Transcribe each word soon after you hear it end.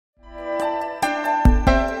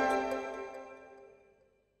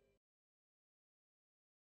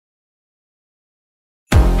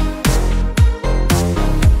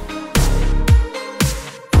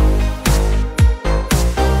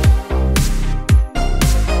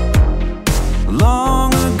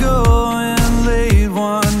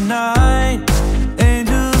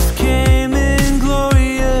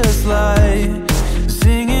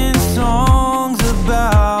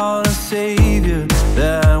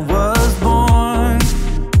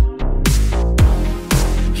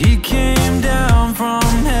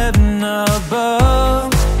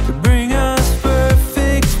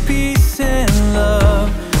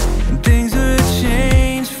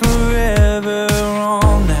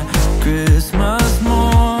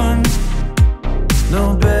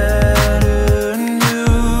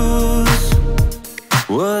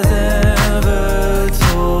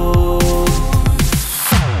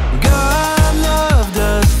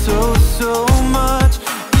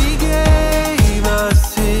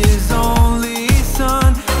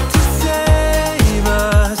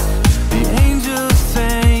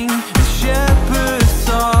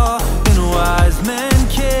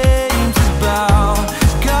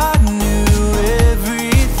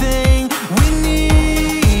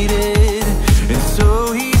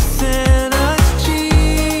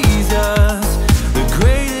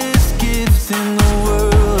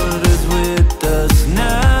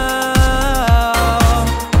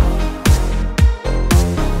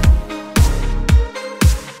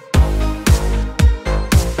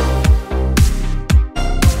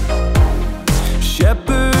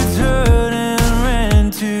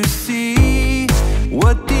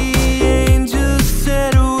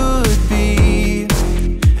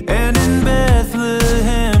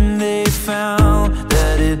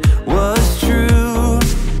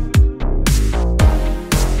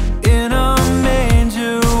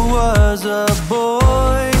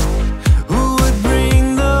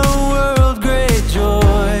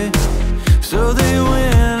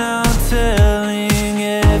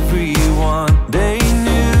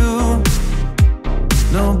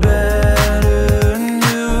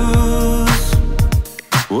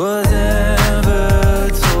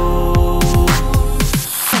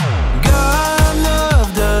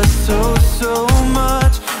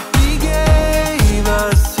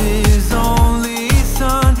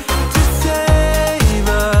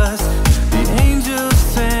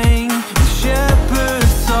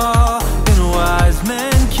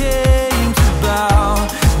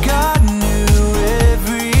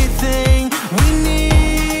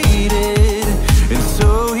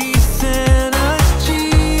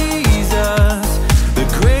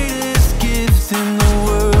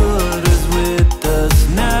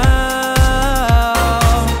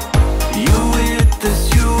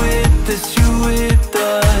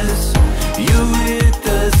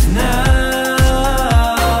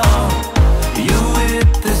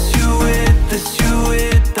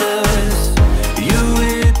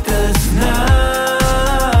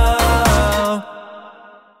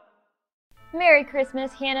Merry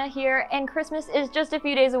Christmas, Hannah here, and Christmas is just a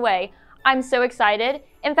few days away. I'm so excited.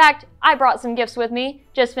 In fact, I brought some gifts with me.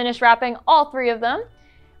 Just finished wrapping all 3 of them.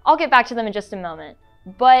 I'll get back to them in just a moment.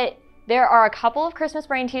 But there are a couple of Christmas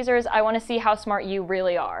brain teasers I want to see how smart you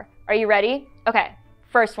really are. Are you ready? Okay,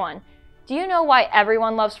 first one. Do you know why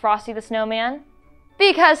everyone loves Frosty the Snowman?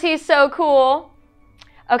 Because he's so cool.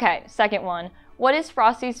 Okay, second one. What is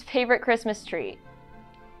Frosty's favorite Christmas treat?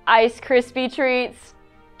 Ice Krispy treats.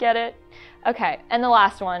 Get it? Okay, and the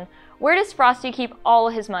last one. Where does Frosty keep all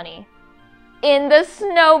his money? In the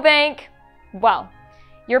snowbank. Well,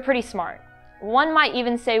 you're pretty smart. One might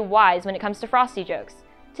even say wise when it comes to Frosty jokes.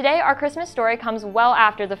 Today, our Christmas story comes well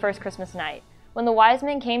after the first Christmas night, when the wise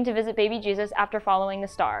men came to visit baby Jesus after following the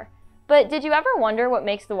star. But did you ever wonder what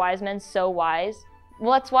makes the wise men so wise?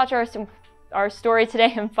 Well, let's watch our story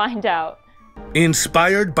today and find out.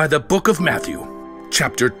 Inspired by the book of Matthew,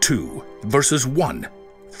 chapter 2, verses 1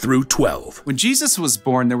 through 12. When Jesus was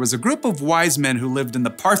born, there was a group of wise men who lived in the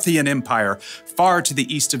Parthian Empire, far to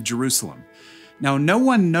the east of Jerusalem. Now, no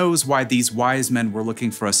one knows why these wise men were looking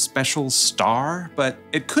for a special star, but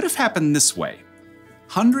it could have happened this way.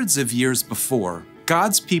 Hundreds of years before,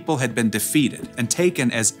 God's people had been defeated and taken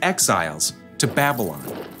as exiles to Babylon.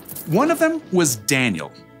 One of them was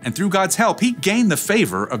Daniel, and through God's help, he gained the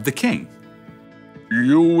favor of the king.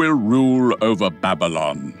 You will rule over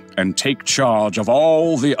Babylon and take charge of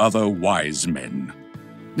all the other wise men.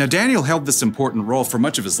 Now, Daniel held this important role for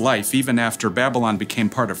much of his life, even after Babylon became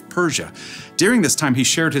part of Persia. During this time, he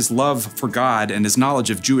shared his love for God and his knowledge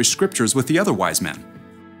of Jewish scriptures with the other wise men.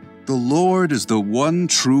 The Lord is the one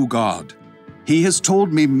true God. He has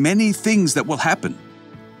told me many things that will happen.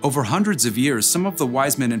 Over hundreds of years, some of the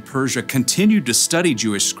wise men in Persia continued to study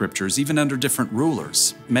Jewish scriptures, even under different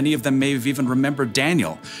rulers. Many of them may have even remembered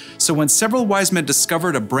Daniel. So when several wise men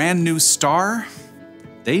discovered a brand new star,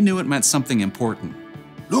 they knew it meant something important.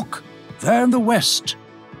 Look, there in the west.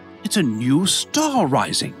 It's a new star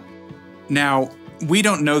rising. Now, we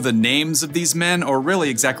don't know the names of these men or really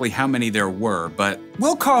exactly how many there were, but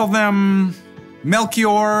we'll call them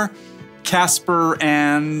Melchior, Casper,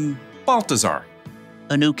 and Balthazar.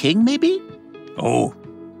 A new king, maybe? Oh,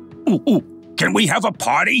 can we have a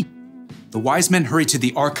party? The wise men hurried to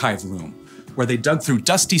the archive room, where they dug through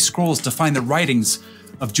dusty scrolls to find the writings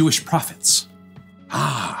of Jewish prophets.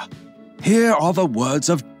 Ah, here are the words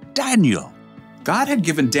of Daniel. God had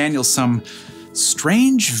given Daniel some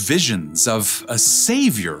strange visions of a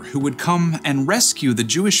savior who would come and rescue the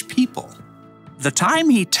Jewish people. The time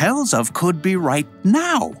he tells of could be right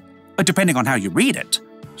now, depending on how you read it.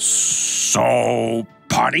 So,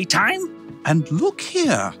 party time? And look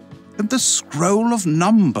here, in the scroll of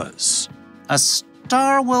Numbers. A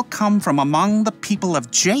star will come from among the people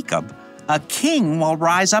of Jacob. A king will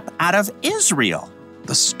rise up out of Israel.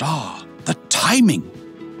 The star, the timing.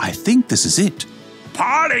 I think this is it.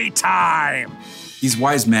 Party time! These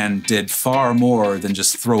wise men did far more than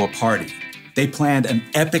just throw a party. They planned an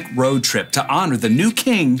epic road trip to honor the new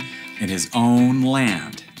king in his own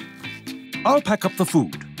land. I'll pack up the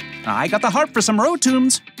food. I got the heart for some road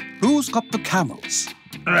tunes. Who's got the camels?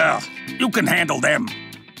 Well, you can handle them.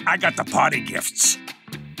 I got the party gifts.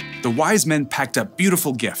 The wise men packed up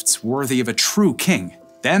beautiful gifts worthy of a true king.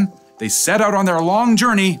 Then they set out on their long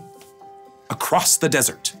journey across the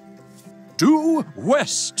desert. Due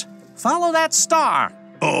west. Follow that star.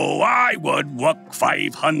 Oh, I would walk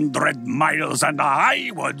 500 miles and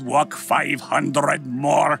I would walk 500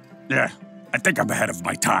 more. Yeah, I think I'm ahead of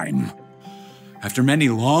my time. After many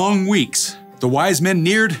long weeks, the wise men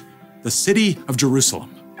neared the city of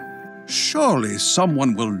Jerusalem. Surely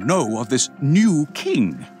someone will know of this new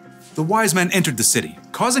king. The wise men entered the city,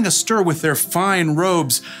 causing a stir with their fine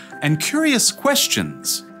robes and curious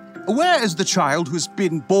questions. Where is the child who's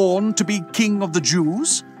been born to be king of the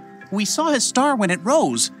Jews? We saw his star when it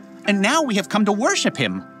rose, and now we have come to worship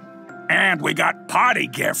him. And we got party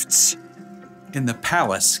gifts. In the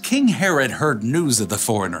palace, King Herod heard news of the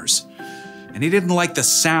foreigners, and he didn't like the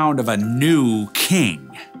sound of a new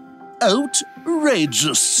king.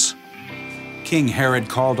 Outrageous. King Herod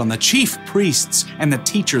called on the chief priests and the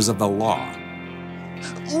teachers of the law.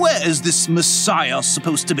 Where is this Messiah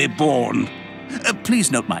supposed to be born?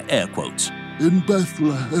 Please note my air quotes. In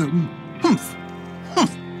Bethlehem. Humph.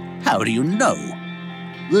 How do you know?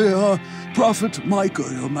 They are Prophet Micah,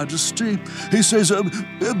 Your Majesty. He says,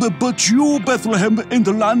 but you, Bethlehem, in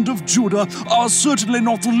the land of Judah, are certainly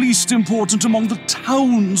not the least important among the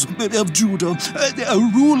towns of Judah. A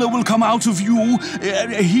ruler will come out of you.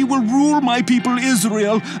 He will rule my people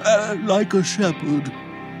Israel like a shepherd.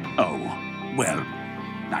 Oh, well,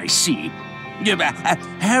 I see.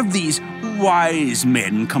 Have these wise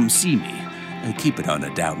men come see me. Keep it on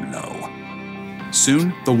a down low.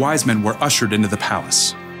 Soon, the wise men were ushered into the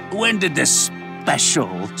palace. When did this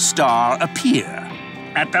special star appear?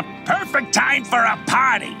 At the perfect time for a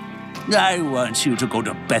party. I want you to go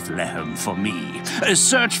to Bethlehem for me.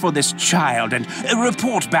 Search for this child and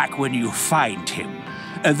report back when you find him.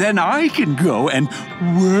 Then I can go and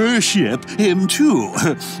worship him too.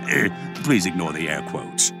 Please ignore the air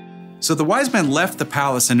quotes. So the wise men left the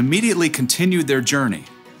palace and immediately continued their journey,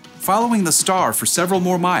 following the star for several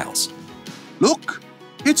more miles. Look,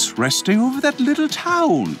 it's resting over that little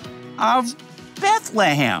town Of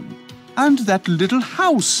Bethlehem. and that little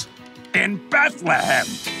house. In Bethlehem.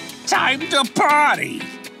 Time to party.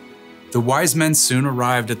 The wise men soon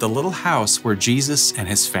arrived at the little house where Jesus and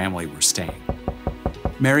his family were staying.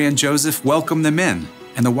 Mary and Joseph welcomed them in,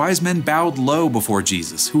 and the wise men bowed low before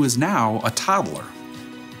Jesus, who is now a toddler.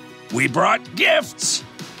 We brought gifts.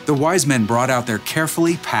 The wise men brought out their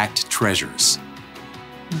carefully packed treasures.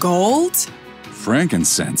 Gold?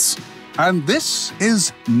 Frankincense. And this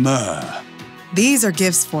is myrrh. These are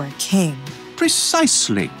gifts for a king.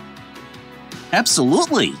 Precisely.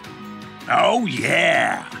 Absolutely. Oh,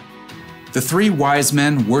 yeah. The three wise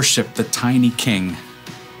men worshiped the tiny king,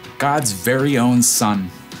 God's very own son.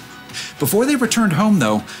 Before they returned home,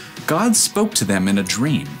 though, God spoke to them in a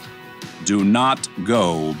dream. Do not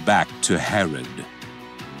go back to Herod.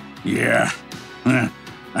 Yeah.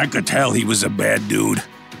 I could tell he was a bad dude.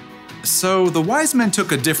 So the wise men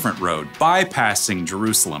took a different road, bypassing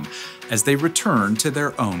Jerusalem, as they returned to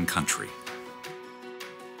their own country.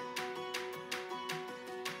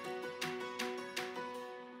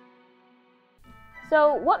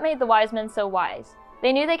 So, what made the wise men so wise?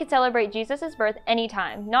 They knew they could celebrate Jesus' birth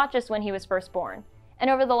anytime, not just when he was first born. And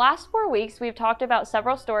over the last 4 weeks, we've talked about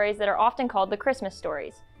several stories that are often called the Christmas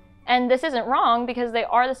stories. And this isn't wrong because they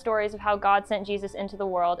are the stories of how God sent Jesus into the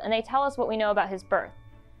world, and they tell us what we know about his birth.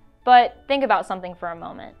 But think about something for a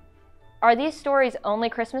moment. Are these stories only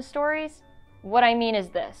Christmas stories? What I mean is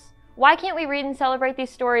this. Why can't we read and celebrate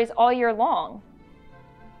these stories all year long?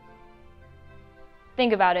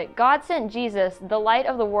 Think about it. God sent Jesus, the light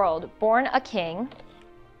of the world, born a king,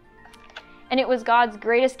 and it was God's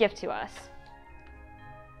greatest gift to us.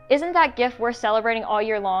 Isn't that gift worth celebrating all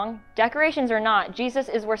year long? Decorations or not, Jesus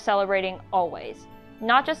is worth celebrating always.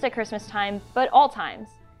 Not just at Christmas time, but all times.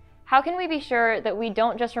 How can we be sure that we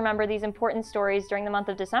don't just remember these important stories during the month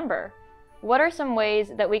of December? What are some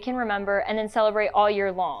ways that we can remember and then celebrate all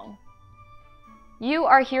year long? You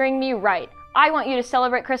are hearing me right. I want you to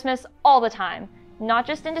celebrate Christmas all the time, not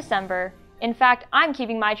just in December. In fact, I'm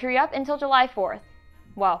keeping my tree up until July 4th.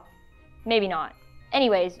 Well, maybe not.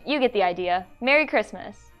 Anyways, you get the idea. Merry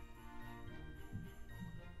Christmas.